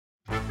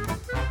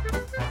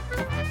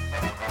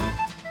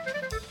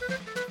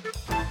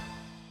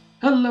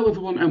Hello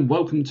everyone and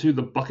welcome to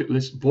the Bucket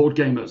List Board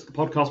Gamers, the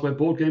podcast where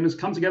board gamers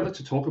come together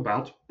to talk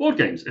about board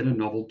games in a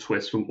novel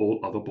twist from all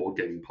other board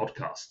gaming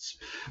podcasts.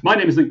 My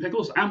name is Luke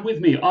Pickles and with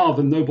me are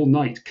the Noble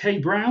Knight Kay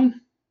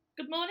Brown.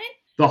 Good morning.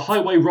 The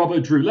Highway Robber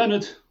Drew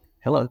Leonard.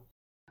 Hello.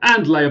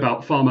 And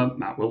Layabout Farmer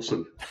Matt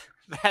Wilson.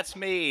 That's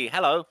me.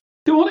 Hello.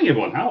 Good morning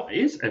everyone. How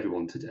is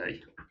everyone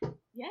today?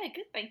 Yeah,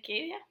 good, thank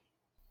you.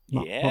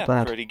 Not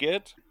bad. Pretty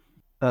good.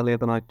 Earlier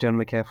than I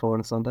generally care for on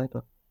a Sunday,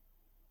 but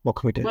what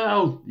can we do?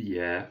 Well,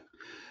 yeah.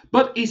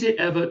 But is it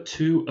ever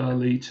too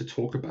early to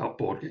talk about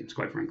board games,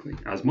 quite frankly?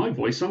 As my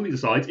voice suddenly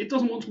decides it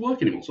doesn't want to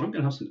work anymore, so I'm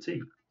going to have some tea.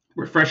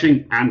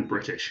 Refreshing and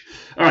British.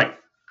 All right.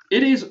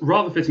 It is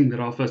rather fitting that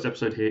our first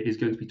episode here is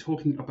going to be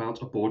talking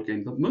about a board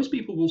game that most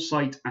people will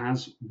cite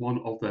as one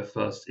of their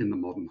first in the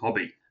modern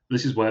hobby.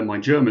 This is where my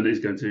German is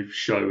going to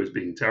show as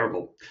being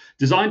terrible.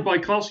 Designed by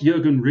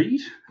Klaus-Jürgen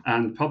Ried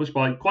and published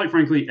by, quite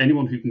frankly,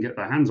 anyone who can get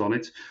their hands on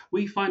it,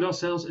 we find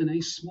ourselves in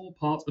a small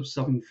part of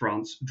southern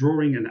France,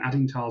 drawing and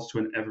adding tiles to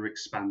an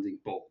ever-expanding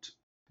board.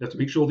 You have to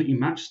make sure that you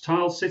match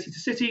tiles city to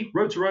city,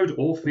 road to road,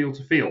 or field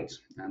to field,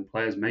 and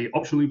players may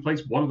optionally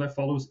place one of their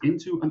followers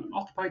into an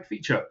occupied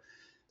feature.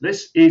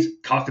 This is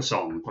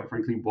Carcassonne, quite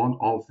frankly, one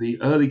of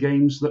the early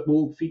games that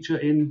will feature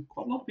in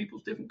quite a lot of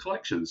people's different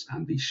collections,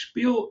 and the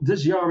Spiel des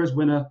Jahres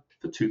winner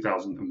for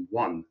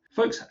 2001.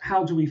 Folks,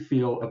 how do we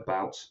feel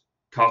about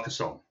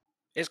Carcassonne?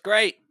 It's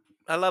great.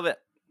 I love it.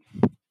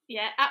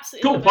 Yeah,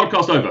 absolutely. Cool,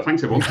 podcast over.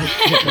 Thanks, everyone.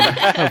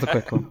 That was a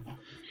quick one.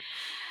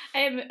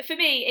 For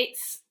me,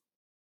 it's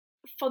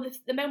for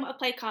the moment I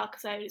played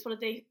Carcassonne. It's one of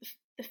the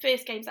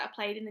first games that I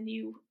played in the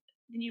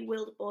new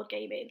world of board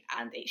gaming,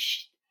 and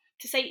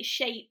to say it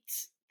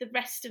shaped the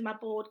rest of my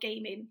board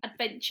gaming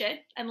adventure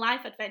and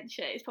life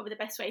adventure is probably the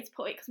best way to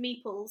put it, because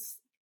Meeples,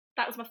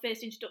 that was my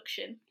first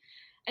introduction,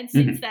 and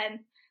since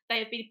then they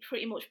have been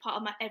pretty much part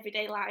of my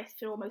everyday life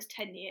for almost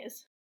 10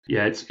 years.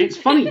 Yeah, it's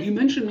funny you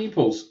mentioned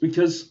Meeples,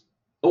 because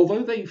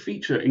although they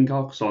feature in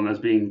Carcassonne as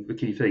being the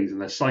key things and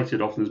they're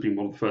cited often as being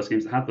one of the first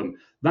games that had them,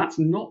 that's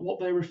not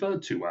what they're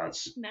referred to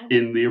as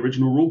in the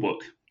original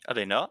rulebook. Are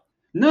they not?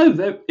 No,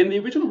 they're in the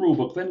original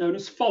rulebook they're known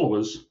as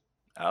followers.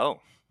 Oh.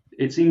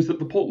 It seems that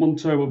the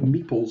portmanteau of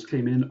Meeples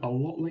came in a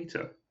lot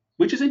later,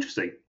 which is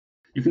interesting.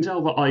 You can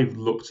tell that I've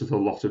looked at a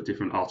lot of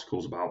different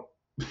articles about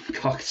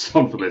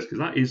Carcassonne for this, because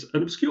that is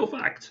an obscure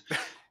fact.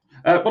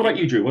 What about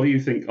you, Drew? What do you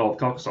think of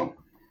Carcassonne?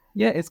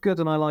 Yeah, it's good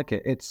and I like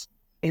it.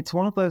 It's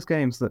one of those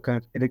games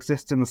that it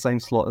exists in the same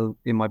slot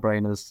in my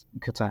brain as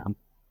Catan,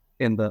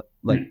 in that,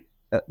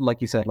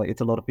 like you said,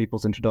 it's a lot of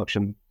people's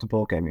introduction to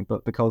board gaming,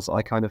 but because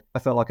I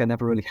felt like I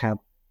never really had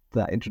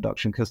that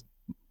introduction, because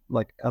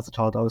as a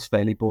child I was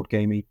fairly board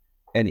gamey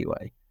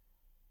anyway,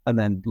 and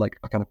then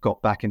I kind of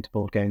got back into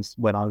board games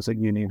when I was at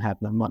uni and had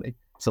no money,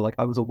 so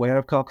I was aware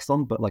of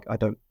Carcassonne, but I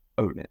don't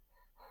own it.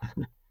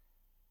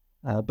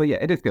 But yeah,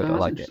 it is good. I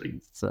like it.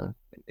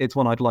 It's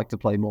one I'd like to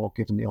play more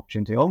given the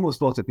opportunity. I almost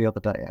bought it the other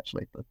day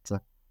actually,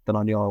 but then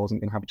I knew I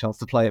wasn't going to have a chance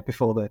to play it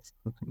before this.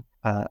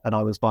 And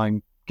I was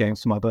buying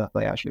games for my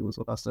birthday actually was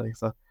what I was doing,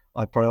 so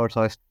I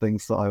prioritised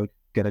things that I would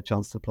get a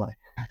chance to play.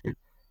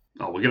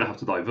 Oh, we're going to have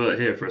to divert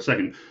here for a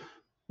second.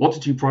 What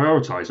did you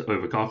prioritise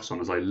over Carcassonne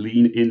as I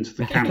lean into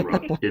the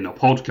camera in a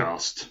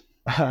podcast?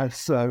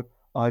 So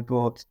I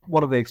bought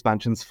one of the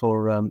expansions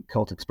for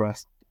Cult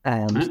Express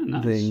and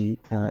nice. The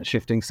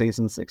Shifting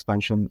Seasons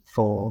expansion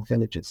for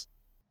Villages.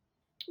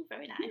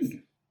 Very nice.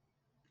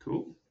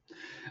 Cool.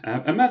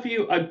 And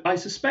Matthew, I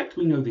suspect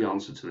we know the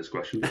answer to this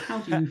question, but how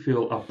do you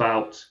feel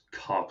about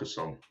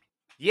Carcassonne?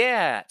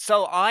 Yeah,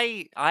 so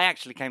I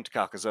actually came to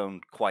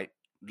Carcassonne quite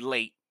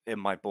late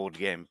in my board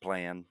game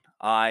playing.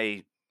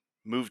 I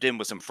moved in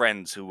with some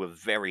friends who were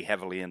very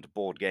heavily into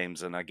board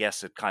games, and I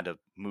guess had kind of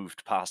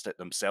moved past it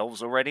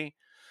themselves already.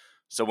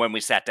 So when we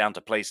sat down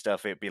to play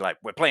stuff, it'd be like,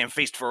 we're playing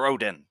Feast for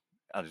Odin.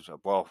 I was like,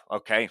 well,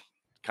 okay.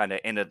 Kind of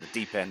in at the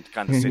deep end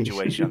kind of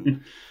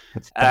situation.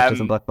 It's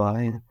baptism by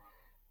fire.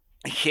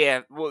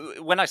 Yeah,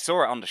 when I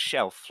saw it on the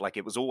shelf,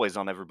 it was always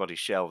on everybody's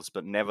shelves,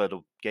 but never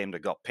the game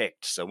that got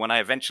picked. So when I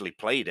eventually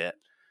played it,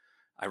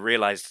 I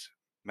realized,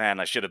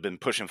 man, I should have been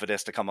pushing for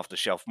this to come off the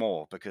shelf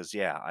more, because,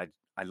 yeah,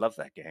 I love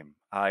that game.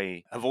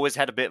 I have always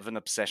had a bit of an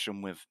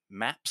obsession with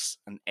maps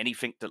and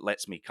anything that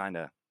lets me kind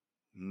of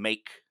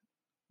make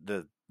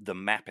the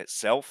map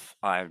itself.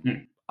 I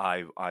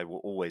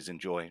will always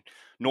enjoy.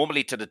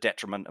 Normally to the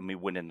detriment of me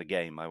winning the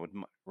game. I would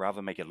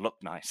rather make it look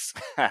nice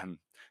than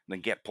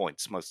get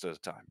points most of the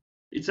time.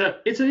 It's an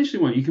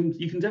interesting one. You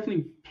can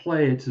definitely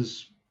play it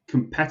as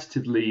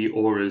competitively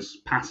or as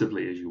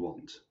passively as you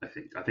want. I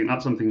think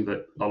that's something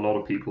that a lot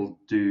of people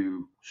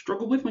do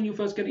struggle with when you're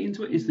first getting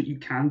into it, is that you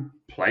can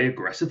play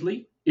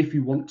aggressively if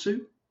you want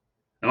to.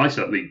 And I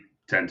certainly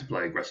tend to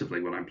play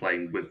aggressively when I'm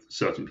playing with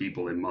certain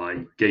people in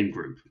my game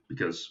group,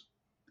 because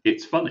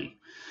it's funny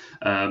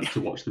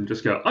to watch them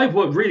just go, I've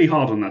worked really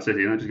hard on that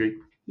city, and I just go,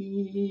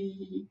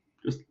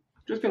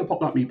 just going to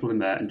pop that meeple in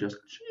there and just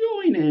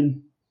join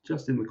in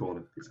just in the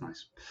corner. It's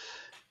nice.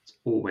 It's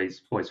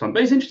always fun.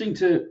 But it's interesting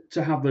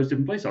to have those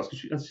different playstyles,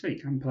 because, as you say,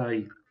 you can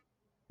play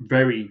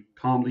very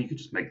calmly. You can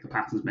just make the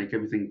patterns, make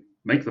everything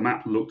make the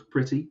map look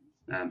pretty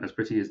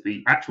as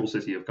the actual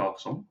city of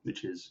Carcassonne,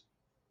 which is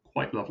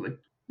quite lovely.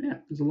 Yeah,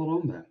 there's a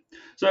lot on there.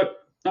 So,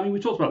 I mean, we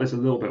talked about this a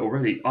little bit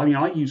already. I mean,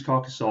 I use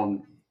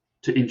Carcassonne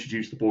to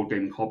introduce the board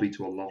gaming hobby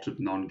to a lot of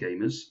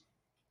non-gamers.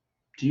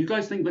 Do you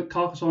guys think that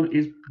Carcassonne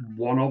is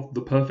one of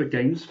the perfect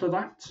games for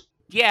that?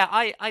 Yeah,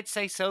 I'd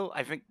say so.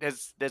 I think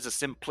there's a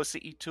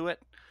simplicity to it.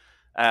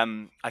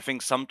 I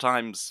think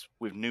sometimes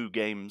with new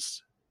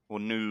games or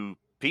new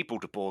people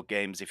to board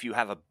games, if you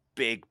have a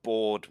big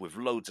board with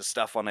loads of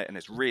stuff on it and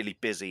it's really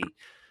busy,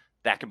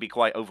 that can be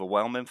quite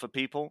overwhelming for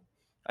people.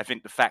 I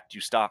think the fact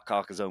you start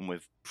Carcassonne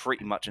with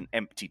pretty much an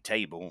empty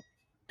table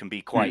can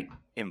be quite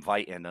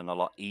inviting and a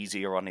lot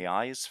easier on the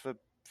eyes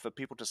for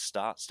people to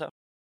start stuff.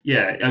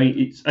 Yeah, I mean,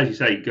 it's, as you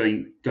say,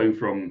 going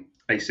from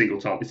a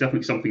single tile, it's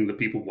definitely something that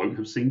people won't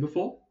have seen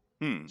before.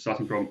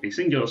 Starting from a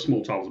singular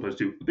small tile as opposed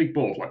to a big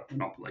board like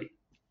Monopoly,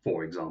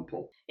 for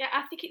example. Yeah,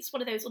 I think it's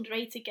one of those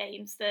underrated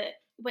games that,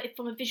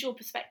 from a visual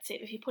perspective,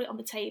 if you put it on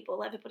the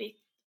table, everybody,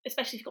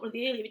 especially if you've got one of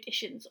the earlier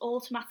editions,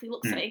 automatically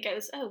looks at it and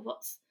goes, "Oh,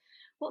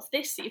 what's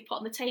this that you've put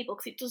on the table?"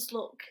 Because it does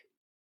look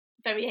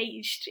very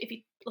aged if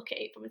you look at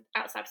it from an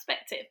outside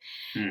perspective.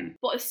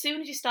 But as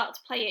soon as you start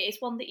to play it,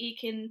 it's one that you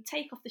can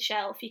take off the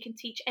shelf. You can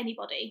teach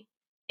anybody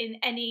in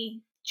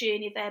any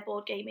journey of their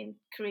board gaming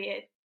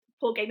career,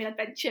 board gaming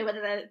adventure, whether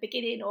they're at the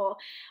beginning or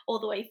all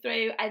the way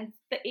through, and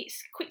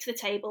it's quick to the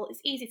table, it's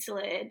easy to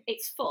learn,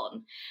 it's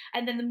fun,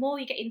 and then the more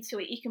you get into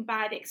it, you can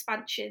buy the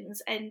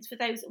expansions, and for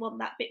those that want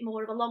that bit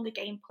more of a longer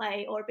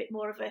gameplay or a bit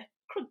more of a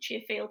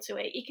crunchier feel to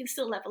it, you can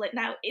still level it.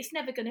 Now, it's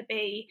never going to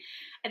be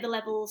at the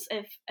levels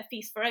of A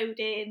Feast for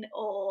Odin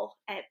or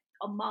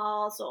on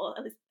Mars or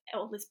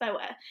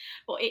Lisboa,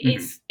 but it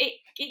is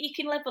you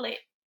can level it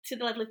to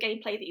the level of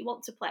gameplay that you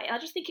want to play. I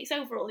just think it's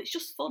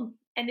just fun,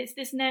 and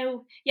there's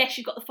no, yes,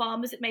 you've got the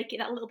farmers that make it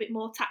that little bit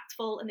more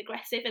tactful and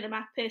aggressive, and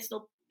my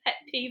personal pet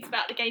peeves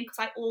about the game because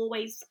I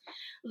always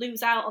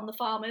lose out on the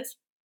farmers,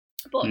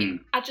 but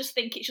I just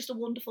think it's just a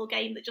wonderful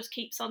game that just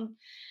keeps on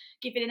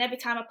giving, and every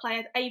time I play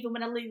it, even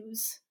when I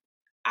lose,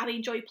 I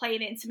enjoy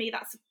playing it, and to me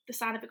that's the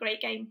sign of a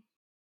great game.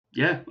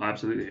 Yeah, I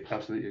absolutely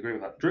agree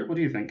with that. Drew, what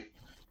do you think?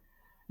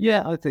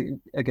 Yeah, I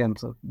think, again,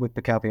 so with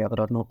the caveat that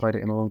I've not played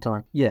it in a long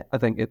time, yeah, I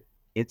think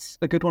it's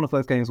a good one of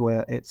those games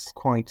where it's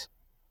quite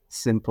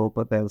simple,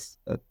 but there's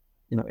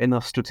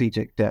enough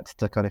strategic depth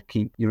to kind of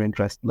keep your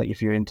interest, like if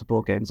you're into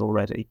board games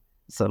already.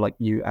 So like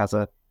you as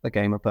a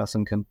gamer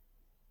person can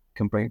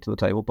bring it to the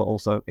table, but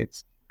also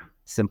it's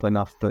simple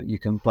enough that you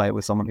can play it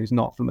with someone who's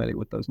not familiar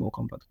with those more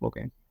complex board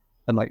games.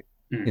 And like,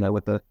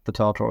 with the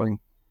tile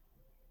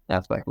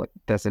aspect, like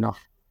there's enough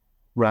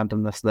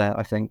randomness there,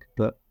 I think,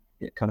 that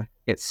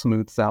it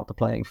smooths out the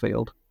playing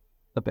field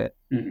a bit.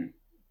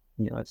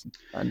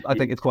 And I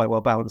think it's quite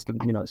well balanced.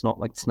 It's not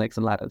like snakes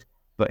and ladders,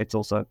 but it's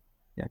also,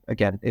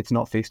 again, it's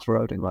not Feast for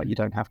Odin. Like you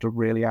don't have to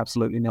really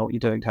absolutely know what you're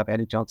doing to have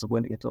any chance of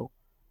winning at all.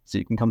 So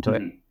you can come to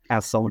it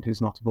as someone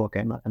who's not a board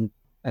gamer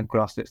and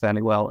grasp it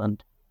fairly well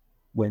and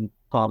win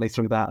partly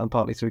through that and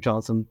partly through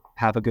chance and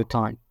have a good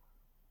time.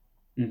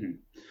 I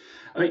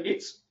mean,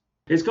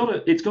 it's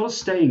got a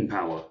staying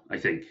power, I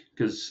think,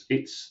 because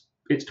it's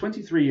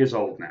 23 years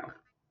old now.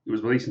 It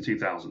was released in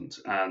 2000,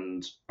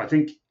 and I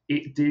think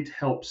it did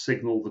help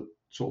signal the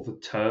sort of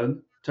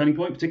the turning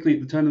point, particularly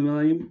at the turn of the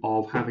millennium,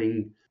 of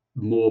having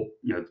more,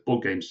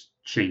 board games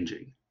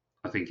changing.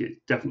 I think it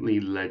definitely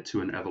led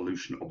to an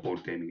evolution of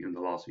board gaming in the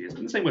last few years,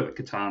 in the same way that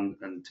Catan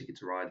and Ticket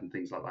to Ride and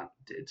things like that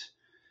did.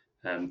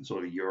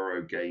 Sort of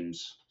Euro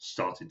games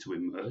started to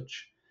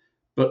emerge.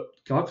 But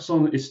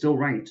Carcassonne is still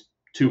ranked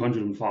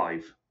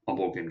 205 on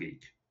Board Game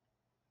Geek.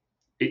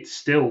 It's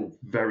still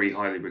very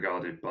highly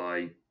regarded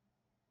by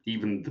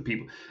even the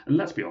people. And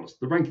let's be honest,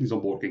 the rankings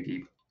on Board Game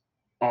Geek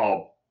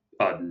are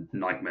a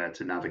nightmare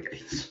to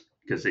navigate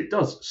because it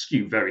does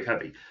skew very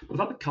heavy. But the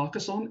fact that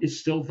Carcassonne is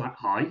still that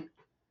high,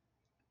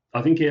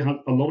 I think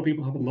a lot of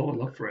people have a lot of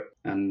love for it,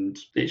 and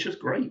it's just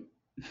great.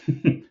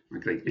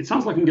 Frankly, it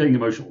sounds like I'm getting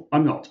emotional.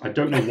 I'm not. I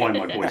don't know why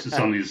my voice has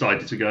suddenly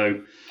decided to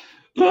go.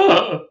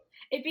 Ah!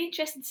 It'd be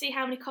interesting to see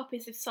how many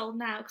copies have sold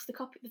now, because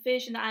the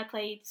version that I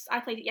played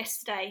it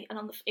yesterday, and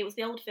it was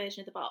the old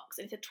version of the box,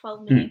 and it had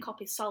 12 million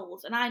copies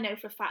sold. And I know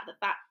for a fact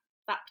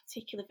that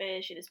particular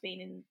version has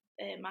been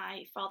in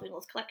my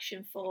father-in-law's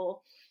collection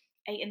for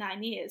 8 or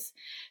 9 years.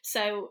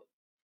 So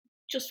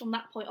just from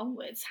that point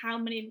onwards, how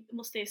many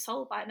must they have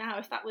sold by now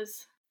if that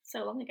was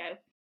so long ago?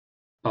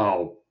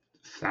 Oh,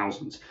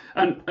 thousands.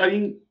 And I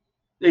mean,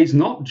 it's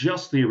not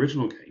just the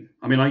original game.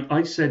 I mean,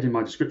 I said in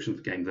my description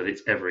of the game that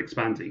it's ever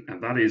expanding,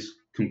 and that is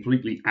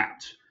completely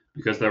apt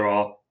because there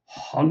are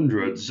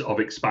hundreds of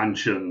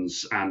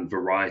expansions and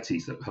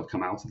varieties that have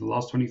come out in the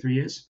last 23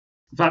 years.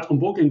 In fact, on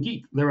Board Game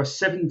Geek, there are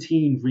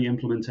 17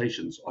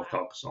 reimplementations of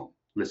Carcassonne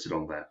listed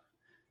on there.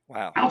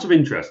 Wow. Out of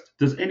interest,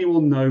 does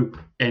anyone know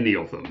any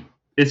of them?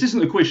 This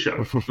isn't a quiz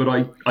show, but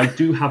I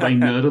do have a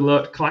nerd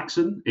alert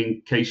klaxon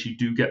in case you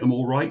do get them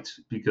all right,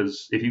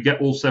 because if you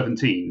get all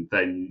 17,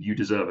 then you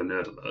deserve a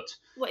nerd alert.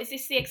 What, is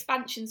this the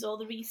expansions or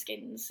the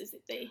reskins? Is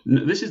it the...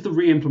 No, this is the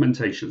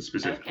re-implementation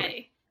specifically.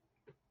 Okay.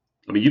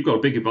 I mean, you've got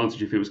a big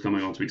advantage if it was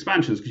coming onto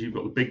expansions because you've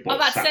got the big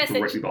box that sat says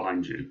directly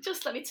behind you.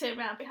 Just let me turn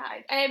around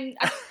behind.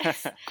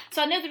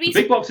 So I know the The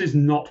reason. big box is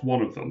not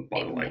one of them,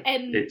 by the way.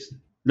 I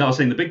was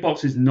saying the big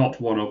box is not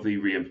one of the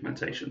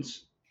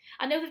re-implementations.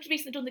 I know they've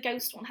recently done the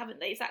Ghost one, haven't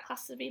they? Is that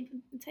classed as a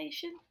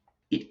re-implementation?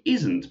 It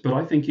isn't, but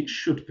I think it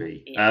should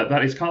be. Yeah.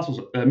 That is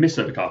Mists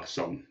Over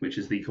Carcassonne, which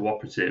is the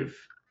cooperative.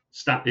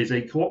 Is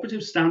a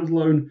cooperative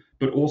standalone,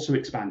 but also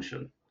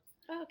expansion.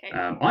 Oh, okay.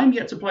 I'm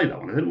yet to play that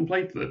one. I haven't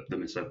played the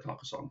Mists Over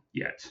Carcassonne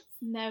yet.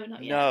 No,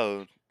 not yet.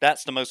 No,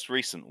 that's the most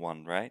recent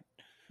one, right?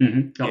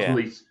 Mm-hmm. That was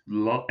released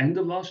end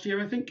of last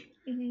year, I think.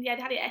 Mm-hmm. Yeah,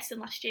 they had it at Essen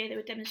last year. They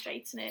were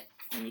demonstrating it,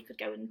 and you could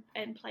go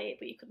and play it,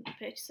 but you couldn't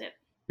purchase it.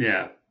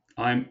 Yeah,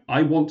 I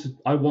want to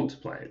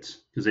play it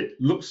because it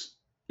looks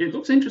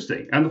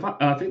interesting, and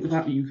I think the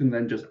fact that you can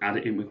then just add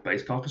it in with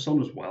base Carcassonne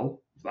as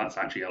well, that's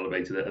actually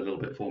elevated it a little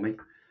bit for me.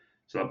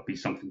 So that'd be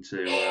something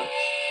to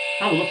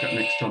have a look at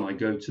next time I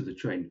go to the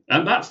train.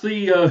 And that's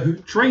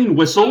the train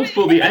whistle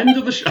for the end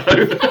of the show. So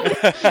my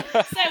partner's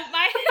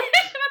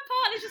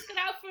just gone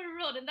out for a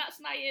run, and that's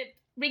my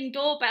ring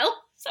doorbell.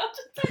 So I'll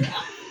just turn it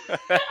off.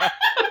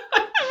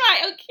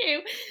 Right, on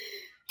cue.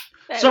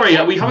 Sorry,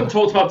 we haven't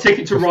talked about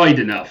Ticket to Ride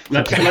enough.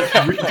 Let's He's sat in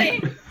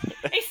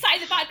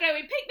the back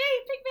going, pick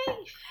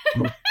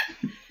me.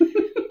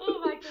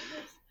 Oh my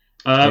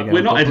goodness.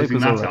 We're not editing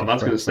that out.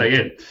 That's going to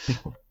stay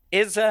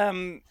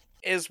in.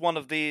 Is one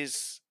of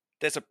these?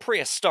 There's a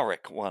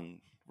prehistoric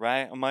one,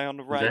 right? Am I on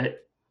the right? There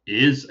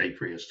is a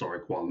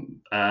prehistoric one.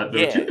 There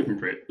are two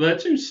different. There are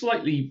two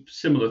slightly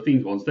similar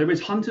themed ones. There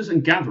is Hunters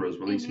and Gatherers,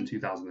 released in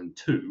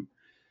 2002,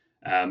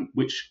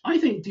 which I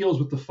think deals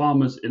with the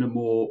farmers in a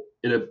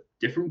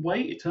different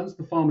way. It turns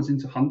the farmers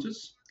into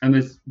hunters, and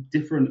there's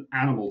different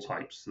animal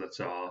types that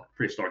are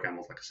prehistoric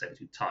animals, like a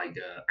saber-toothed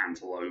tiger,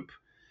 antelope,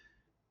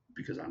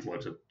 because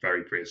antelopes are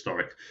very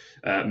prehistoric,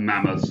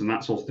 mammoths, and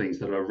that sort of things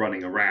that are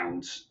running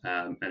around.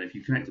 And if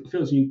you connect at the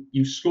fields,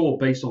 you score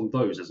based on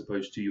those as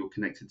opposed to your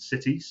connected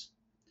cities.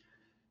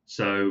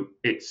 So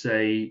it's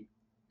a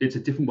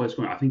different way of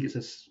scoring. I think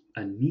it's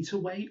a neater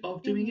way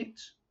of doing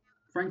it,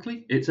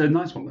 frankly. It's a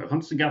nice one, though.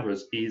 Hunters and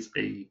Gatherers is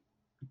a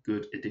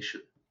good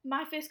addition.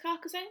 My First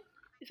Carcassonne?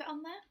 Is that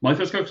on there? My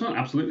First Carcassonne,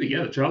 absolutely,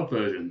 yeah, the child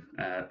version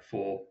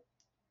for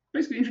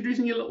basically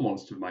introducing your little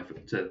ones to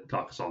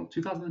Carcassonne.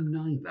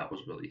 2009 that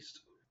was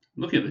released.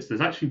 Looking at this,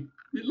 it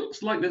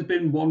looks like there's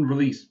been one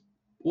release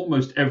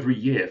almost every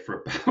year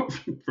for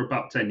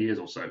about 10 years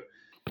or so.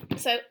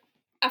 So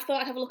I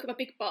thought I'd have a look at my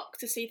big box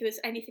to see if there was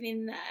anything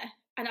in there,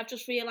 and I've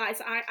just realised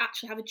that I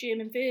actually have a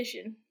German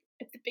version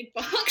of the big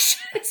box.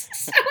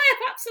 So I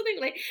have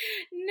absolutely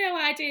no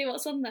idea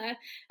what's on there,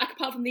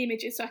 apart from the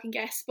images, so I can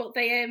guess. But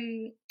I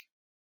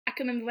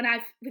can remember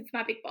with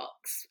my big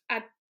box,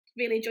 I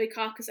really enjoyed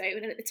Carcassonne,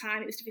 and at the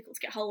time it was difficult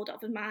to get hold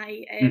of, and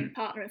my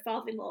partner and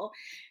father-in-law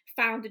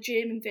found a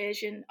German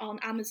version on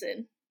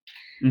Amazon,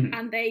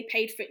 and they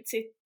paid for it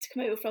to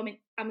come over from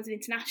Amazon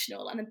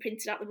International, and then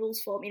printed out the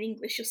rules for me in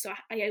English, just so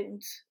I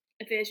owned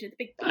a version of the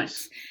big box.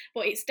 Nice.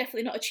 But it's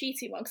definitely not a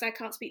cheating one, because I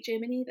can't speak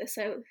German either,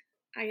 so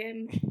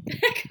I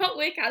can't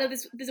work out.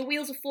 There's a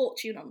Wheels of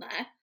Fortune on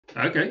there.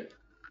 Okay.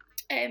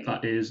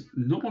 That is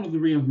not one of the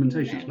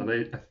re-implementations, but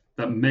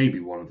that may be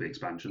one of the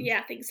expansions. Yeah,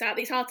 I think so.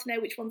 It's hard to know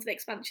which ones are the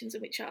expansions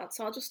and which aren't,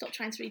 so I'll just stop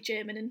trying to read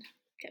German and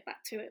get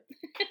back to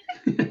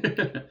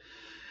it.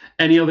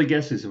 Any other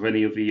guesses of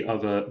any of the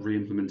other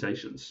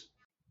re-implementations?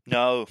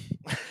 No.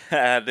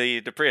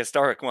 The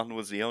prehistoric one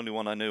was the only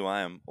one I knew.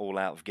 I am all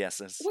out of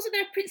guesses. Wasn't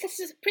there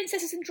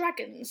Princesses and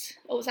Dragons?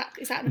 Or is that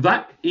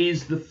That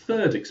is the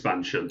third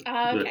expansion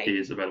okay. that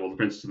is available, the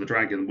Princess of the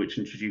Dragon, which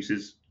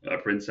introduces a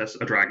princess,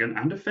 a dragon,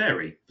 and a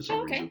fairy for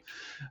some reason.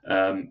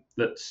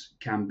 That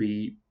can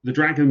be... The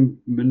dragon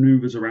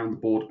maneuvers around the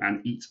board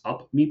and eats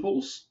up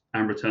meeples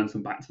and returns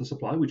them back to the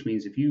supply, which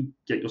means if you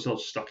get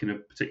yourself stuck in a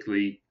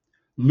particularly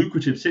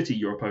lucrative city,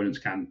 your opponents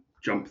can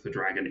jump the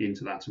dragon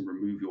into that and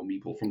remove your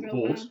meeple from the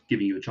board,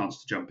 giving you a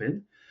chance to jump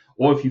in.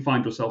 Or if you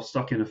find yourself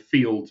stuck in a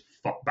field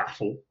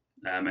battle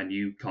and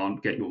you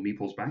can't get your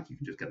meeples back, you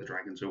can just get the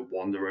dragon to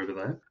wander over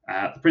there.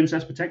 The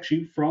princess protects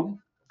you from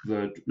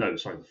the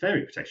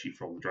fairy protects you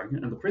from the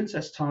dragon, and the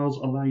princess tiles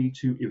allow you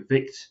to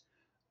evict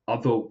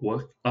other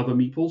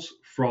meeples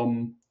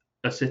from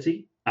a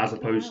city, as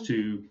opposed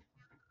to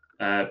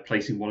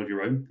placing one of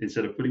your own.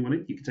 Instead of putting one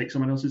in, you can take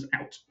someone else's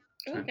out.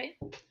 Okay.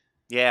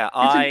 Yeah,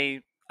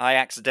 I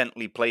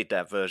accidentally played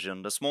that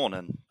version this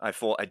morning. I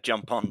thought I'd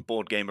jump on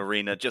Board Game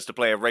Arena just to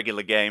play a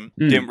regular game.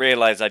 Didn't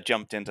realise I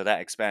jumped into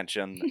that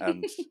expansion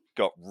and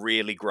got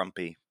really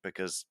grumpy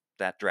because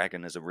that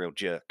dragon is a real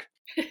jerk.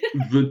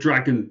 The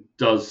dragon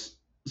does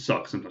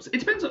suck sometimes.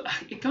 It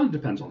kind of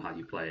depends on how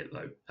you play it,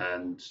 though.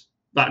 And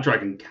that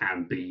dragon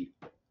can be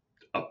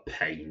a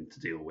pain to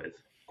deal with,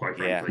 quite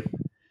frankly.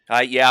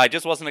 I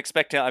just wasn't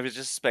expecting... I was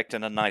just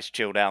expecting a nice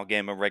chilled out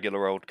game of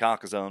regular old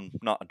Carcassonne,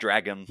 not a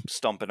dragon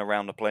stomping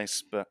around the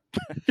place, but...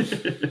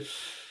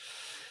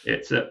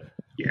 It's an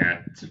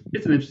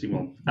interesting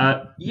one.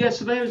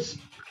 So there is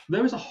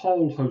a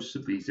whole host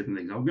of these different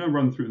things. I'm going to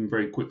run through them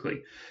very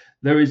quickly.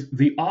 There is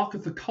the Ark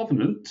of the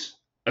Covenant,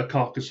 a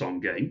Carcassonne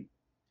game,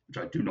 which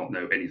I do not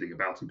know anything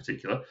about in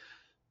particular.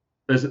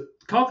 There's a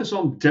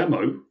Carcassonne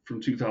demo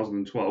from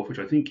 2012, which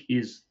I think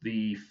is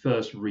the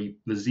first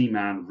the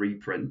Z-Man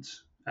reprint.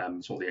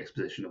 Saw the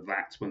exposition of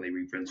that when they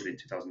reprinted it in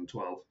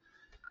 2012.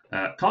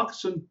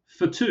 Carcassonne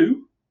for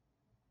 2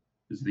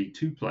 is the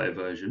 2-player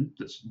version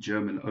that's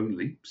German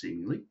only,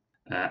 seemingly.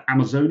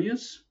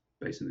 Amazonias,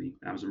 based in the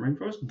Amazon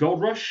rainforest.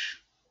 Gold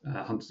Rush,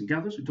 Hunters and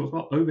Gatherers, we talked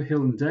about. Over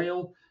Hill and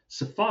Dale.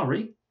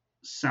 Safari,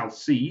 South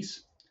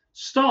Seas.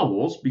 Star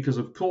Wars, because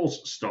of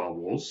course Star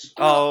Wars.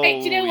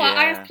 Hey, do you know what? yeah.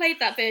 I have played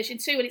that version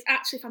too, and it's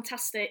actually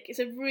fantastic. It's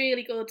a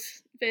really good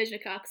version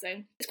of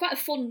Carcassonne. It's quite a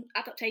fun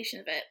adaptation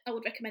of it. I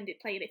would recommend it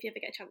if you ever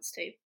get a chance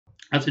to.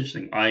 That's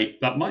interesting. I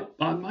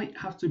might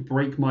have to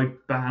break my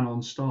ban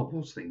on Star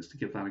Wars things to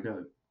give that a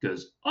go,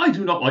 because I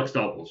do not like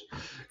Star Wars.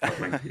 Quite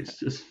frankly, it's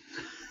just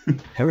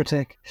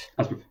Heretic.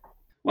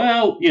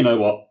 Well, you know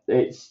what?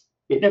 It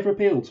never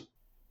appealed.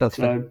 That's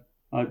fair.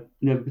 I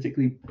never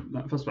particularly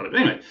that fussed about it.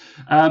 Anyway,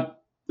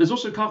 there's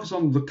also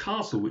Carcassonne the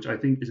Castle, which I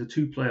think is a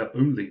 2-player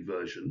only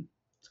version.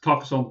 It's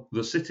Carcassonne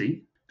the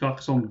City,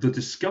 Carcassonne the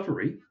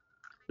Discovery.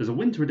 There's a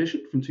Winter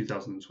Edition from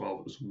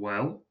 2012 as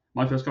well.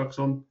 My First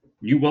Carcassonne,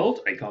 New World,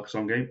 a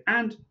Carcassonne game,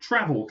 and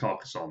Travel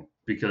Carcassonne,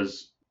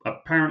 because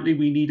apparently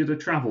we needed a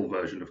travel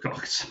version of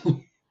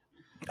Carcassonne.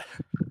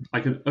 I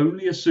can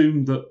only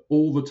assume that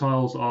all the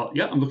tiles are...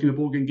 Yeah, I'm looking at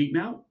Board Game Geek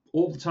now.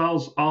 All the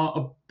tiles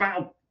are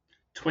about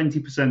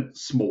 20%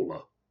 smaller.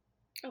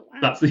 Oh,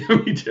 wow. That's the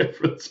only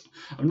difference.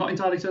 I'm not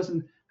entirely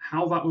certain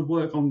how that would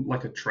work on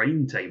like a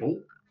train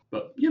table,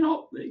 but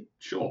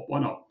sure, why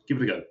not? Give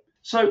it a go.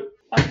 So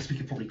I guess we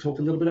could probably talk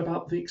a little bit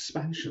about the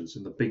expansions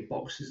and the big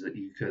boxes that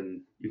you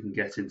can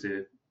get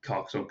into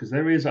Carcassonne, because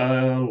there is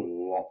a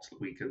lot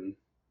that we can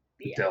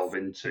delve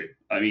into.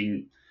 I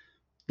mean,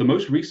 the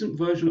most recent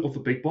version of the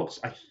big box,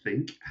 I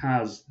think,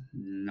 has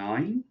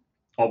 9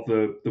 of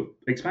the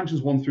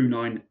expansions 1 through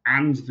 9,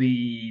 and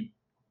the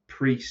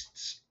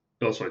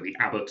the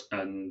Abbot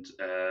and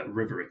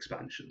River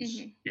expansions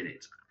in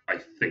it, I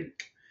think.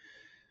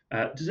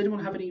 Does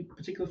anyone have any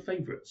particular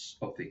favourites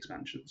of the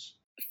expansions?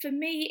 For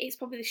me, it's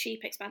probably the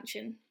sheep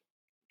expansion,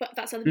 but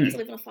that's only because I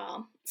live on a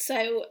farm.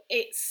 So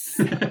I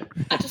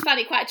just find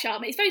it quite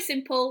charming. It's very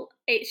simple.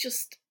 It's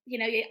just,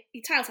 your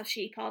tiles have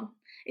sheep on.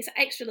 It's an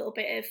extra little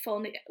bit of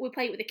fun. We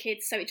play it with the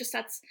kids, so it just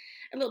adds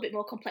a little bit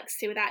more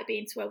complexity without it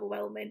being too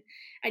overwhelming.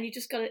 And you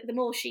just the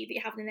more sheep that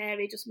you have in an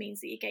area just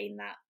means that you gain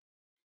that.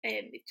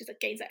 It just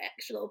gains that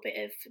extra little bit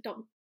of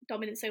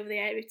dominance over the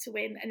area to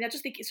win, and I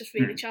just think it's just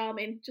really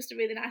charming. Just a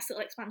really nice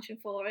little expansion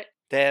for it.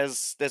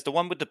 There's the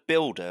one with the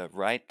builder,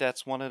 right?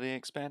 That's one of the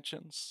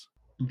expansions.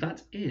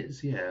 That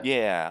is, yeah.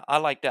 Yeah, I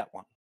like that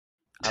one.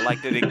 I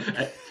like that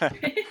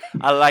it.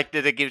 I like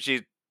that it gives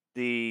you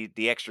the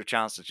extra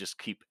chance to just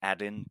keep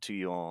adding to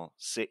your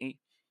city,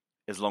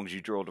 as long as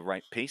you draw the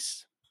right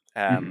piece.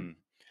 I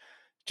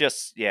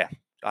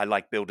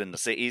like building the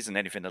cities, and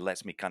anything that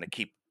lets me kind of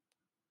keep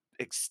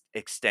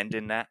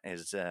extending that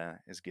is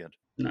good.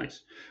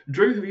 Nice.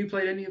 Drew, have you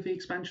played any of the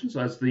expansions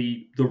as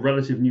the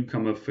relative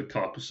newcomer for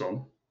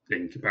Carcassonne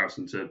in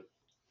comparison to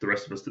the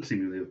rest of us that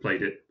seemingly have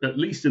played it, at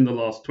least in the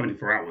last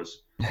 24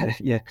 hours?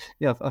 yeah,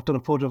 I've done a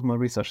poor job of my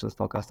research for this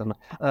podcast, haven't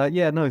I?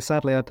 No,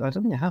 sadly, I don't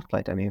think I have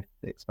played any of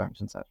the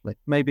expansions, actually.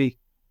 Maybe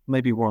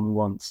one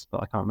once,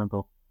 but I can't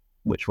remember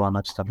which one.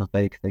 I just have a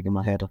vague thing in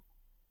my head.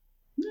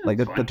 Yeah,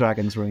 the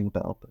dragons ring a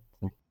bell.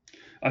 But,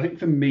 I think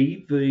for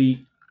me,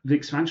 the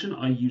expansion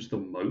I use the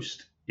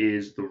most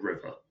is the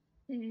river.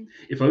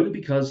 If only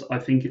because I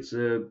think it's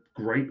a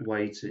great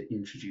way to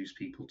introduce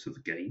people to the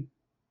game,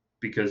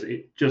 because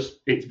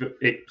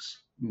it's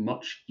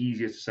much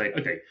easier to say,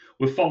 okay,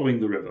 we're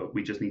following the river,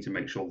 we just need to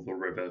make sure the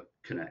river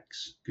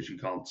connects, because you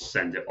can't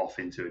send it off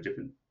into a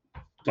different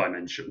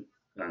dimension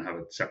and have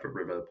a separate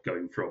river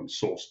going from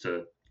source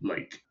to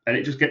lake. And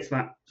it just gets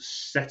that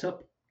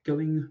setup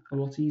going a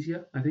lot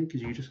easier, I think,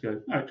 because you just go,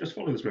 all right, just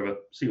follow this river,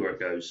 see where it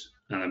goes,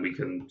 and then we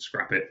can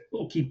scrap it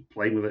or keep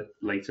playing with it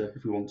later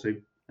if we want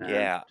to.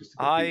 I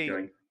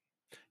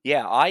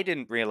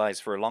didn't realize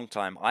for a long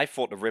time. I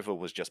thought the river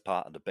was just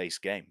part of the base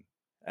game.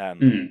 I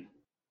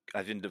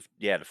think the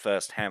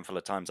first handful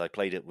of times I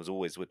played it was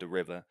always with the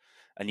river,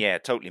 and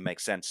it totally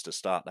makes sense to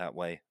start that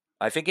way.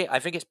 I think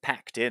it's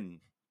packed in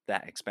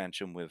that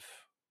expansion with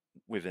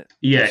it.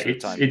 Yeah,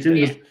 it's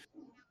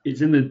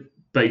in the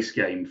base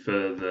game for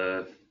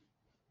the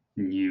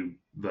new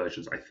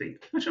versions, I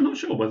think. Actually, I'm not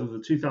sure whether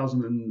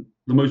the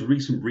most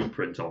recent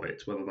reprint of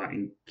it, whether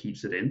that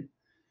keeps it in,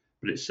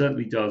 but it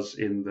certainly does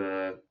in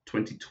the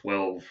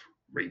 2012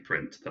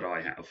 reprint that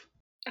I have.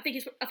 I think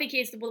it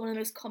is one of the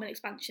most common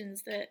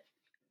expansions that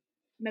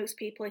most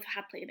people, if I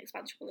had played an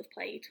expansion, will have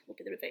played, will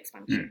be the river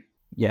expansion.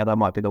 Yeah, that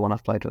might be the one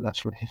I've played with,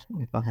 actually,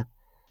 if I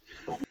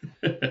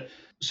have.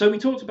 So we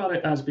talked about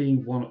it as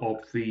being one of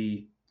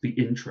the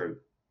intro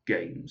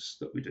games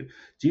that we do.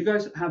 Do you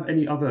guys have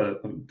any other,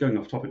 I'm going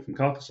off topic from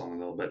Carcassonne a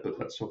little bit, but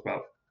let's talk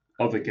about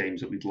other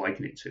games that we'd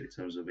liken it to in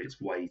terms of its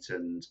weight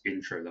and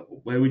intro level.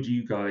 Where would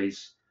you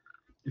guys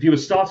if you were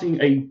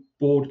starting a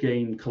board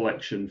game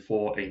collection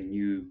for a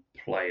new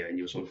player and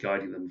you were sort of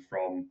guiding them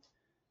from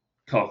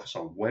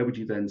Carcassonne, where would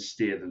you then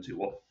steer them to?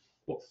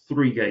 What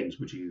 3 games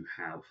would you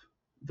have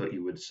that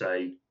you would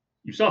say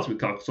you started with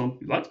Carcassonne,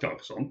 you liked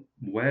Carcassonne,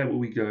 where will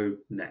we go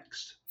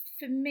next?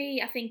 For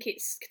me, I think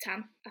it's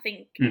Catan. I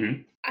think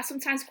Mm-hmm. I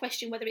sometimes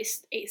question whether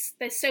it's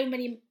there's so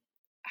many,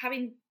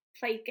 having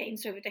played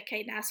games for over a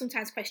decade now, I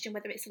sometimes question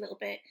whether it's a little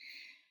bit,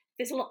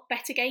 there's a lot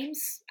better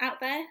games out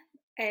there.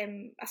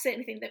 I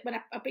certainly think that when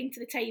I bring Catan to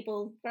the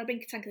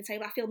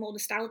table, I feel more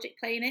nostalgic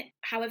playing it.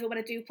 However, when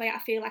I do play it, I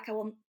feel like I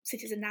want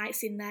Cities and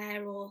Knights in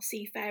there or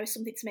Seafarers,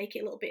 something to make it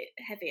a little bit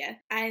heavier.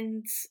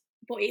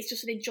 But it's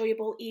just an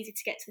enjoyable, easy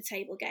to get to the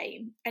table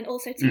game, and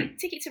also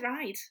Ticket to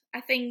Ride.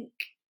 I think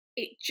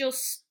it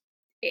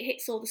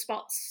hits all the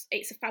spots.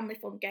 It's a family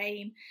fun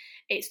game.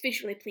 It's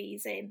visually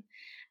pleasing,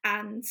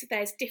 and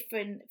there's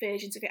different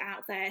versions of it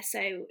out there.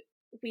 So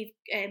we've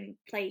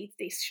played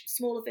these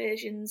smaller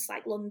versions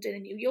like London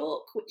and New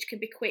York, which can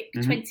be quick,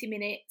 20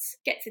 minutes,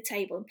 get to the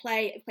table and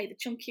play the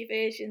chunkier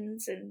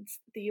versions, and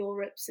the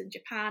Europes and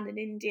Japan and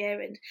India.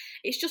 And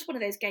it's just one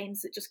of those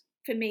games that just,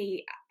 for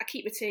me, I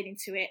keep returning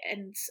to it,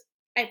 and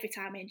every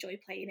time I enjoy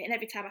playing it, and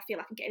every time I feel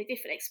I can get a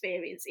different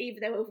experience, even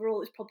though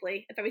overall it's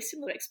probably a very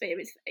similar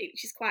experience,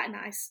 which is quite a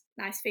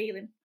nice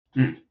feeling.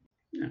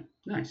 Yeah,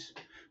 nice.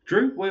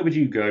 Drew, where would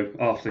you go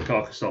after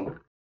Carcassonne?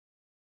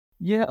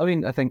 Yeah, I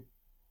mean, I think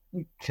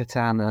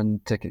Catan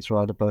and Tickets to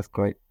Ride are both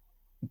great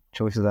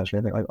choices, actually.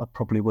 I think I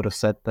probably would have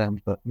said them,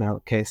 but now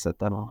that Kay said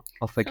them,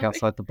 I'll think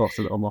outside the box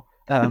a little more.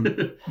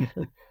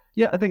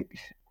 Yeah, I think,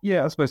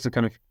 I suppose to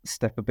kind of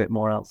step a bit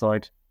more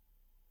outside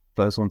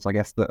those ones, I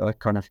guess, that are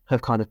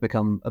have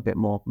become a bit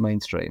more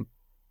mainstream.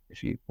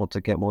 If you want to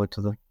get more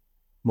into the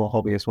more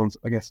hobbyist ones,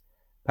 I guess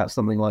perhaps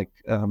something like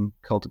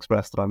Colt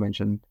Express that I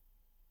mentioned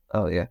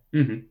earlier,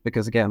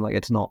 because again, like,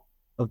 it's not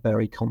a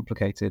very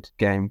complicated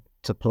game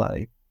to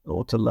play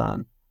or to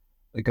learn.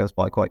 It goes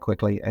by quite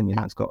quickly, and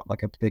it's got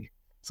like a big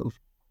sort of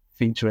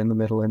feature in the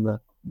middle in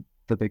the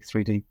big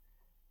 3D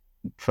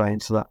train,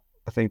 so that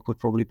I think would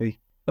probably be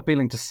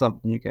appealing to some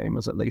new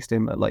gamers, at least,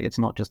 in that, like, it's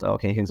not just,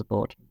 okay, here's a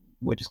board,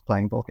 we're just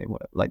playing board game.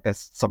 Like,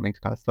 there's something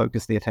to kind of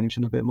focus the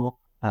attention a bit more.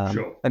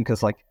 Sure. And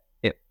because, like,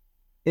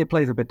 it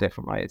plays a bit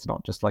different, right? It's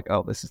not just like,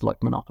 oh, this is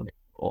like Monopoly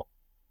or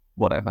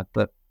whatever.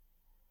 But,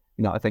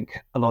 I think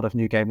a lot of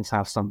new gamers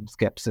have some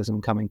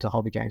skepticism coming to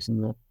hobby games,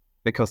 and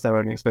because their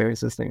own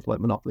experiences, things like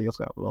Monopoly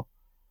or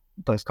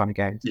those kind of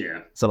games.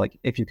 Yeah. So, like,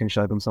 if you can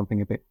show them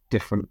something a bit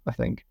different, I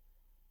think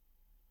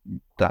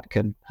that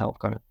can help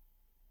kind of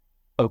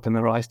open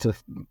their eyes to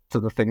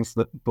the things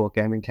that board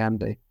gaming can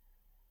be.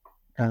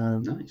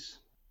 Nice.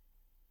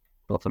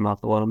 Got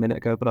another one a minute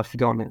ago, but I've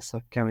forgotten it,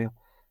 so carry on.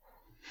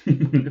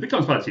 If it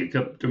comes back to you,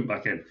 come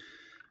back in.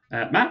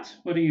 Matt,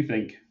 what do you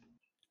think?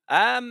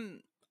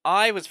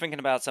 I was thinking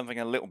about something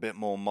a little bit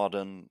more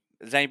modern.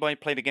 Has anybody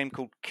played a game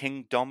called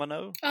King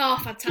Domino? Oh,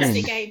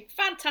 fantastic game.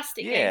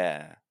 Fantastic game.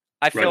 Yeah.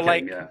 I feel Great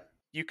like game,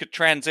 you could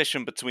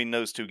transition between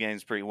those two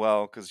games pretty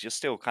well, because you're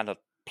still kind of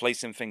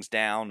placing things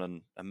down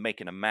and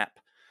making a map.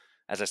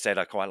 As I said,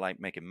 I quite like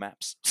making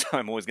maps, so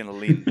I'm always going to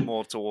lean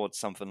more towards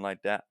something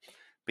like that.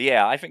 But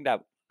yeah, I think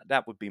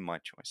that would be my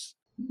choice.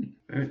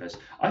 Very nice.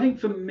 I think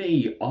for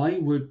me, I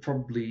would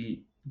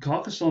probably,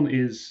 Carcassonne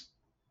is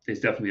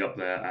definitely up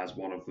there as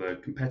one of the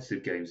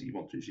competitive games that you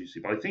want to introduce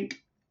to. But I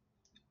think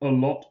a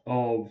lot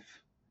of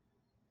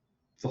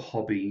the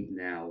hobby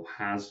now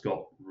has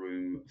got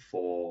room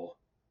for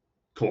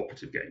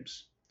cooperative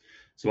games.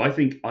 So I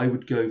think I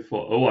would go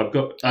for. I've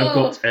got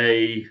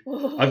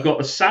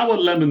a sour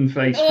lemon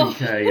face from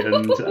Kay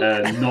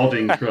and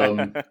nodding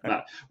from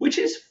Matt, which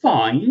is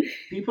fine.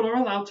 People are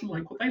allowed to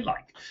like what they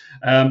like.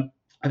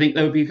 I think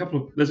there would be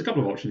there's a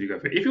couple of options you go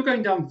for. If you're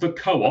going down the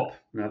co-op,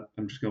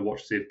 I'm just going to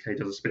watch to see if Kay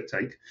does a spit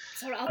take.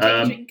 Sorry, I'll take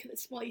a drink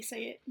while you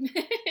say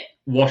it.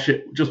 Wash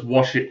it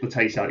the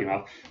taste out of your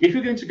mouth. If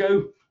you're going to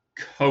go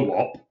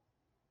co-op,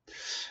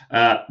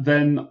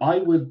 then I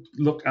would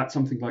look at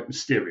something like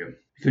Mysterium,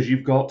 because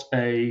you've got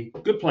a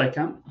good player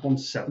count, 2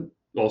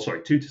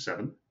 to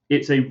 7.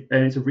 It's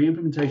a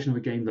re-implementation of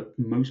a game that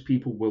most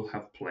people will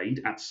have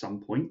played at some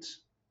point,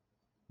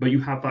 but you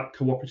have that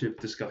cooperative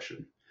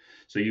discussion.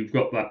 So you've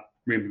got that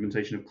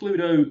re-implementation of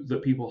Cluedo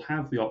that people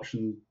have the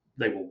option,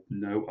 they will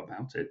know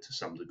about it to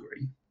some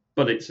degree,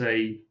 but it's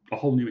a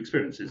whole new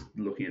experience, is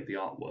looking at the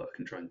artwork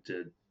and trying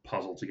to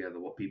puzzle together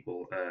what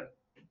people are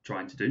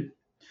trying to do.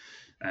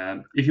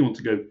 If you want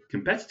to go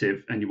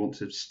competitive and you want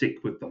to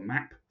stick with the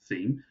map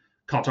theme,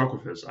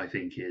 Cartographers, I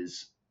think,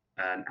 is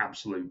an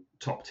absolute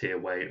top tier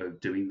way of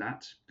doing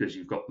that, because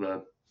you've got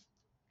the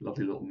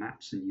lovely little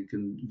maps and you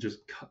can just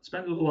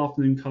spend a little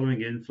afternoon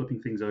colouring in,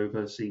 flipping things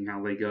over, seeing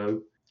how they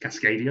go.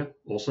 Cascadia,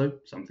 also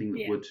something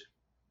that would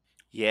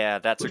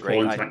that's would great.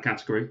 fall into that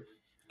category.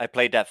 I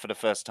played that for the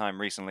first time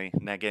recently.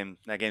 And that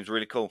game's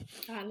really cool.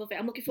 Oh, I love it.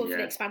 I'm looking forward to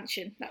the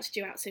expansion. That's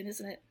due out soon,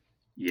 isn't it?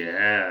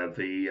 Yeah,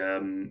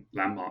 the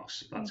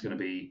landmarks. That's going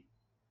to be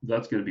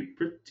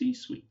pretty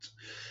sweet.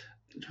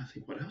 I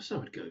think what else I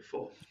would go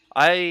for.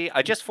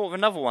 I just thought of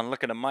another one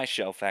looking at my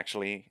shelf,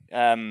 actually.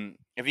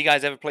 Have you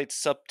guys ever played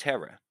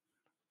Subterra?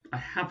 I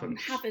haven't.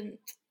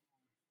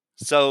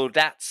 So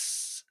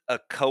that's a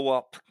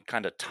co-op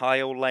kind of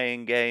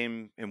tile-laying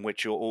game in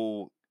which you're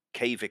all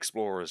cave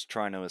explorers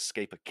trying to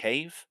escape a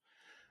cave.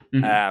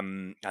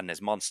 Mhm. And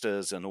there's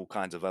monsters and all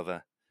kinds of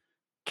other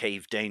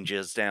cave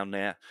dangers down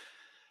there.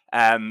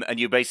 And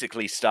you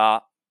basically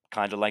start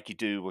kind of like you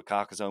do with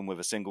Carcassonne with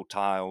a single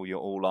tile you're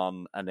all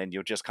on, and then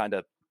you're just kind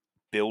of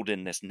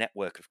building this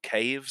network of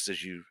caves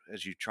as you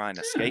try and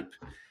escape.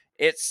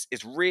 It's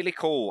really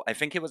cool. I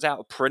think it was out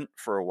of print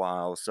for a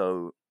while,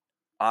 so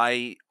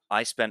I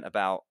spent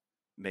about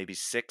maybe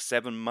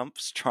 6-7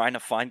 months trying to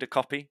find a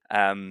copy.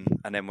 And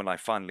then when I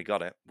finally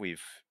got it,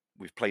 we've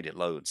played it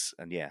loads,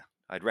 and yeah,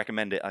 I'd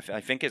recommend it.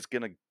 I think it's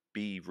gonna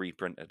be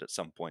reprinted at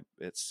some point.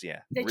 It's They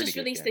really just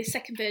good released game. the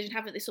second version,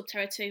 haven't they?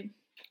 Subterra 2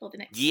 or the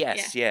next?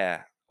 Yes,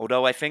 yeah.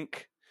 Although I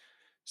think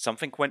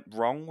something went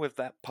wrong with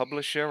that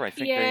publisher. I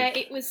think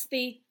it was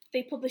the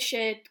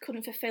publisher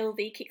couldn't fulfil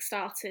the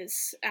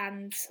Kickstarters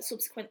and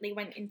subsequently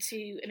went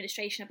into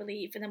administration, I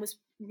believe, and then was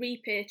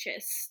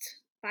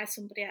repurchased by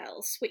somebody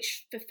else,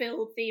 which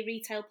fulfilled the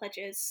retail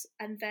pledges,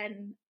 and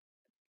then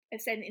I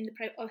think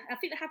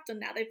they have done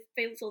now. They've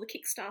failed all the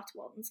Kickstarter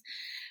ones,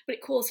 but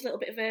it caused a little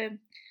bit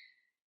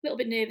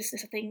of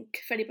nervousness, I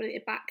think, for anybody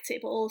that backed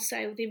it. But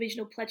also, the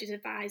original pledges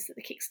advised that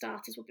the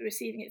Kickstarters would be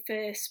receiving it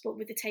first, but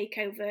with the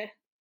takeover,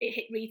 it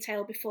hit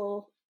retail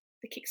before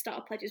the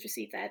Kickstarter pledges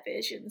received their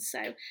versions. So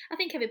I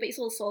think everybody's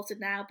all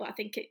sorted now, but I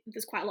think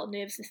there's quite a lot of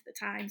nervousness at the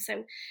time.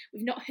 So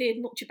we've not heard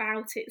much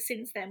about it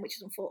since then, which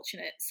is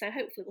unfortunate. So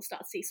hopefully we'll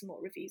start to see some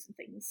more reviews and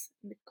things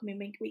in the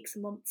coming weeks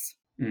and months.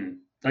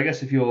 I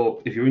guess if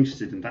you're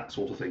interested in that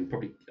sort of thing,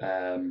 probably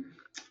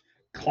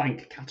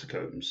Clank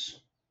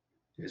Catacombs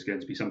is going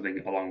to be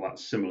something along that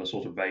similar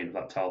sort of vein of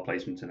that tile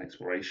placement and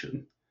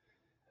exploration,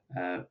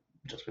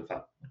 just with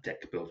that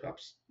deck build-up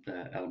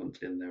element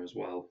in there as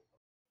well.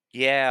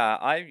 Yeah,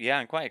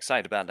 I'm quite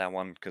excited about that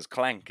one because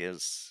Clank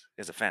is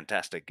a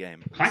fantastic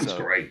game. Clank's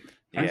great.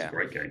 Clank's a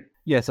great game.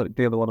 Yeah, so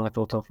the other one I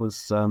thought of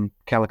was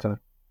Calico.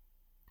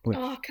 Which,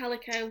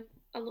 Calico!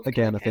 I love.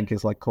 Again, Calico. I think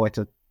is like quite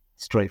a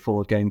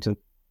straightforward game to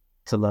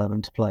learn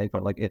and to play,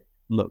 but like it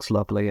looks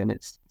lovely and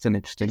it's an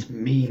interesting. It's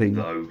mean theme.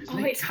 though,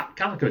 isn't it?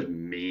 Calico's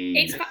mean.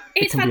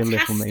 It's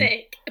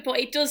fantastic, but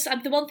it does.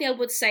 The one thing I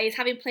would say is,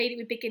 having played it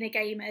with beginner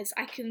gamers,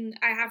 I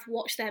have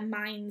watched their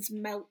minds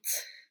melt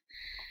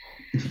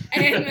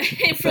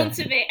in front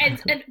of it,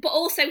 and but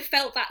also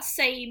felt that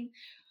same.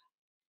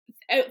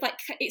 Like,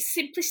 it's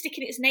simplistic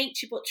in its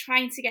nature, but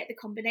trying to get the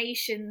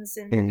combinations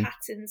and the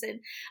patterns. And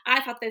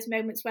I've had those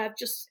moments where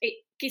it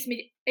gives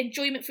me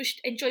enjoyment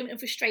and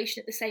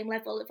frustration at the same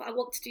level. If I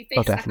want to do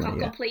this, I can't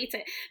complete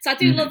it. So I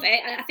do love it.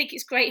 I think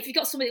it's great if you've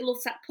got somebody that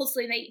loves that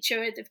puzzling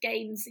nature of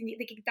games, and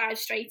they can dive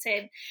straight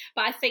in.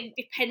 But I think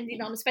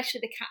depending on,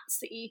 especially the cats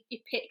that you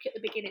pick at the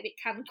beginning, it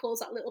can cause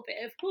that little bit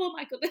of, oh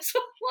my goodness,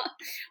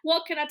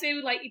 what can I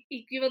do? Like,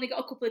 you've only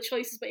got a couple of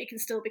choices, but it can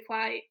still be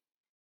quite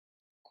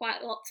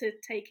a lot to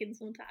take in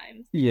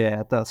sometimes.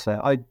 Yeah, that's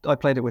fair. I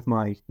played it with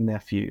my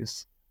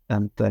nephews,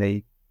 and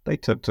they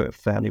took to it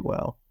fairly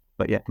well.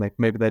 But yeah,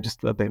 maybe they're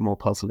just a bit more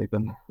puzzly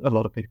than a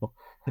lot of people.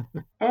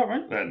 All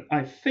right then,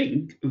 I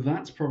think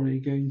that's probably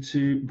going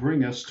to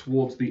bring us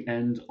towards the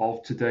end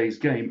of today's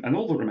game, and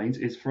all that remains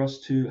is for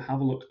us to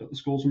have a look at the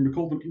scores and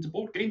record them into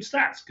board game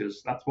stats,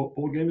 because that's what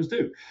board gamers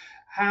do.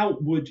 How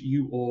would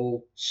you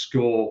all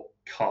score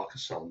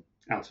Carcassonne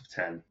out of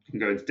 10? You can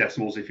go into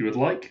decimals if you would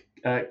like.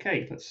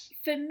 Kate,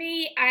 For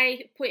me,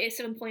 I put it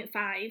at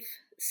 7.5.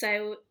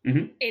 So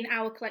in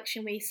our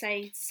collection, we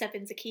say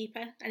 7's a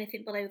keeper.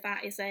 Anything below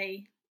that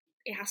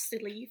it has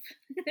to leave.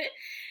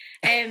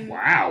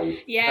 Wow.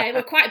 Yeah,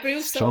 we're quite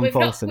brutal. Strong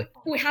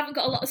we haven't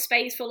got a lot of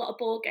space for a lot of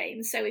board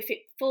games, so if it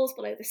falls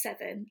below the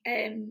 7,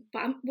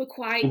 but we're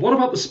quite. But what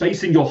about the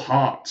space in your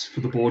heart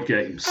for the board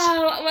games?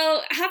 Oh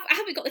well, I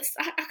haven't got this.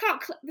 I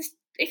can't.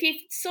 If you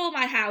saw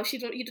my house,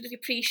 you'd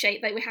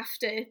appreciate that we have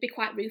to be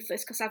quite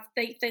ruthless, because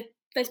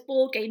there's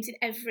board games in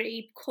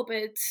every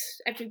cupboard,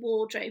 every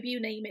wardrobe, you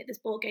name it, there's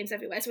board games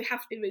everywhere, so we have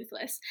to be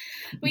ruthless.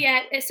 But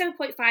yeah,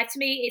 7.5, to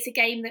me, it's a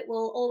game that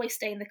will always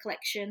stay in the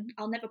collection.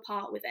 I'll never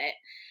part with it.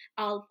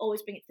 I'll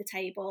always bring it to the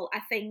table. I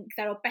think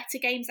there are better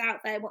games out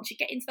there once you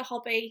get into the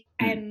hobby,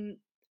 and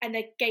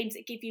they're games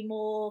that give you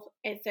more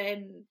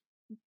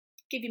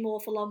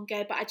for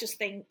longer, but I just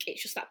think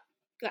it's just that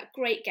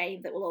great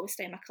game that will always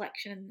stay in my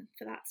collection, and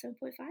for that,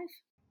 7.5.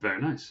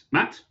 Very nice.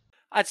 Matt?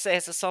 I'd say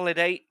it's a solid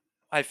 8.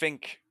 I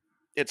think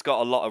it's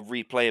got a lot of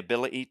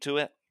replayability to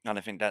it, and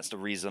I think that's the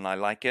reason I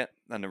like it,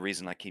 and the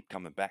reason I keep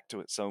coming back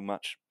to it so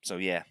much. So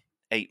yeah,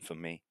 8 for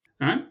me.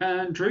 All right,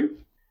 and Drew?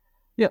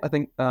 Yeah, I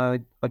think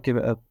I'd give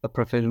it a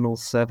provisional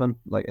 7.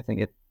 Like, I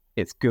think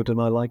it's good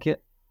and I like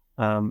it,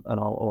 and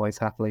I'll always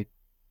happily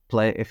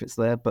play it if it's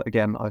there. But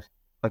again,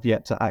 I've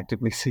yet to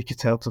actively seek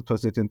it out to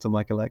put it into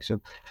my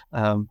collection.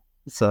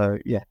 So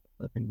yeah,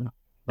 I think that.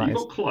 That You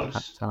is got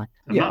close. telling.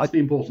 And that's the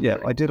important Yeah,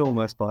 thing. I did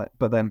almost buy it,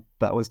 but then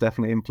that was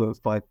definitely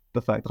influenced by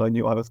the fact that I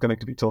knew I was going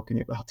to be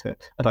talking about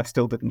it, and I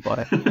still didn't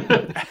buy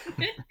it.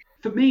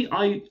 For me,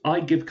 I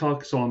give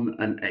Carcassonne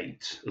an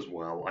 8 as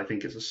well. I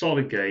think it's a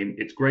solid game.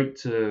 It's great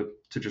to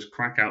just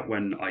crack out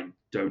when I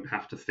don't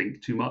have to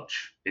think too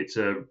much. It's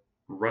a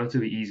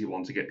relatively easy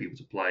one to get people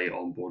to play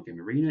on Board Game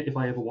Arena if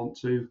I ever want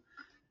to.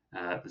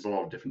 There's a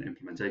lot of different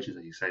implementations,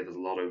 as you say. There's a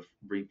lot of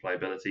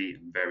replayability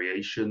and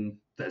variation.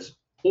 There's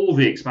all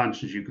the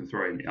expansions you can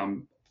throw in.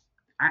 I'm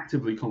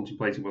actively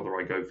contemplating whether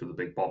I go for the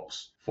big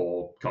box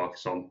for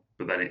Carcassonne,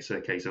 but then it's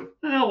a case of,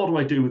 what do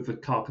I do with the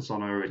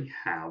Carcassonne I already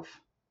have?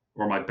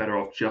 Or am I better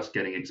off just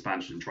getting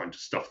expansion and trying to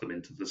stuff them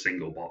into the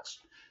single box?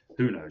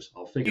 Who knows?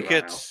 I'll figure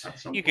that out at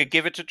some You point. could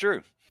give it to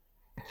Drew.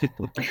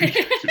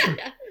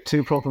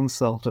 Two problems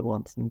solved at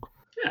once.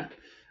 Yeah.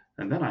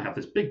 And then I have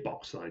this big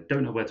box that I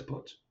don't know where to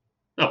put.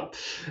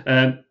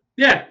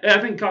 Yeah, I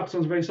think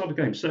Carcassonne's a very solid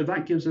game. So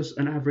that gives us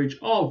an average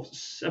of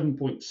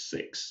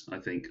 7.6, I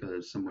think,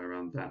 somewhere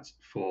around that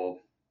for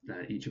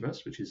each of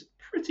us, which is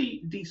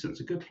pretty decent.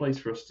 It's a good place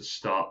for us to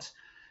start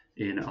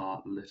in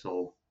our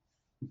little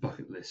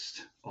bucket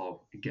list of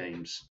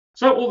games.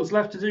 So all that's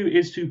left to do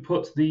is to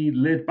put the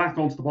lid back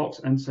onto the box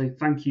and say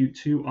thank you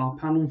to our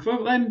panel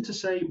for them to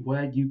say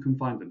where you can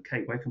find them.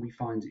 Kate, where can we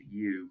find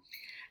you?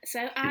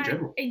 So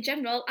in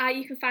general,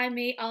 you can find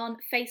me on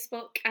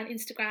Facebook and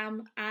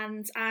Instagram,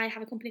 and I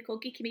have a company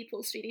called Geeky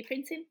Meeples 3D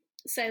Printing.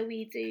 So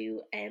we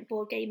do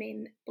board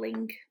gaming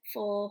bling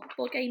for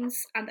board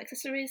games and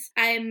accessories.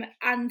 And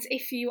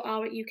if you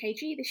are at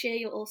UKG this year,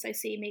 you'll also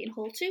see me in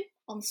Hall 2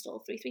 on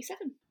stall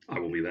 337. I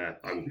will be there.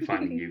 I will be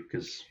finding you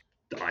because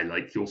I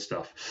like your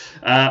stuff.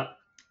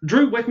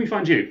 Drew, where can we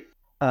find you?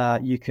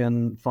 You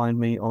can find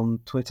me on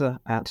Twitter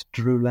at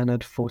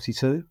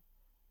DrewLeonard42.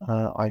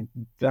 I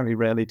very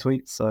rarely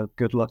tweet, so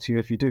good luck to you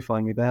if you do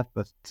find me there.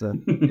 But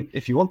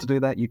if you want to do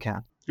that, you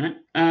can. Right.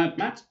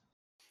 Matt?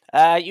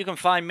 You can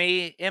find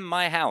me in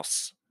my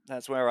house.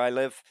 That's where I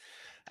live.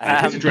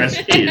 His address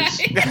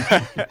is.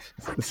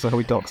 So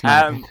we dox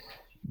now.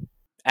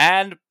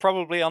 And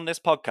probably on this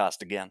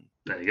podcast again.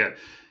 There you go.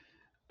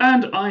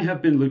 And I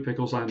have been Luke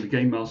Pickles. I'm the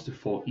game master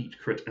for Eat,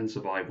 Crit and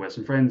Survive, where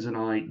some friends and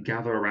I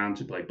gather around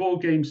to play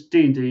board games,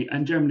 D&D,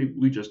 and generally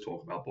we just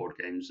talk about board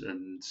games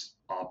and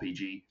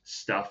RPG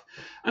stuff.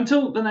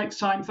 Until the next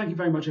time, thank you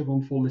very much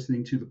everyone for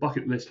listening to the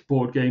Bucket List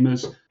Board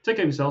Gamers. Take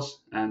care of yourselves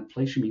and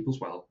play your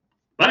meeples well.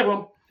 Bye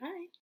everyone.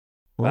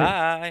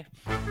 Bye.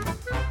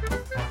 Bye.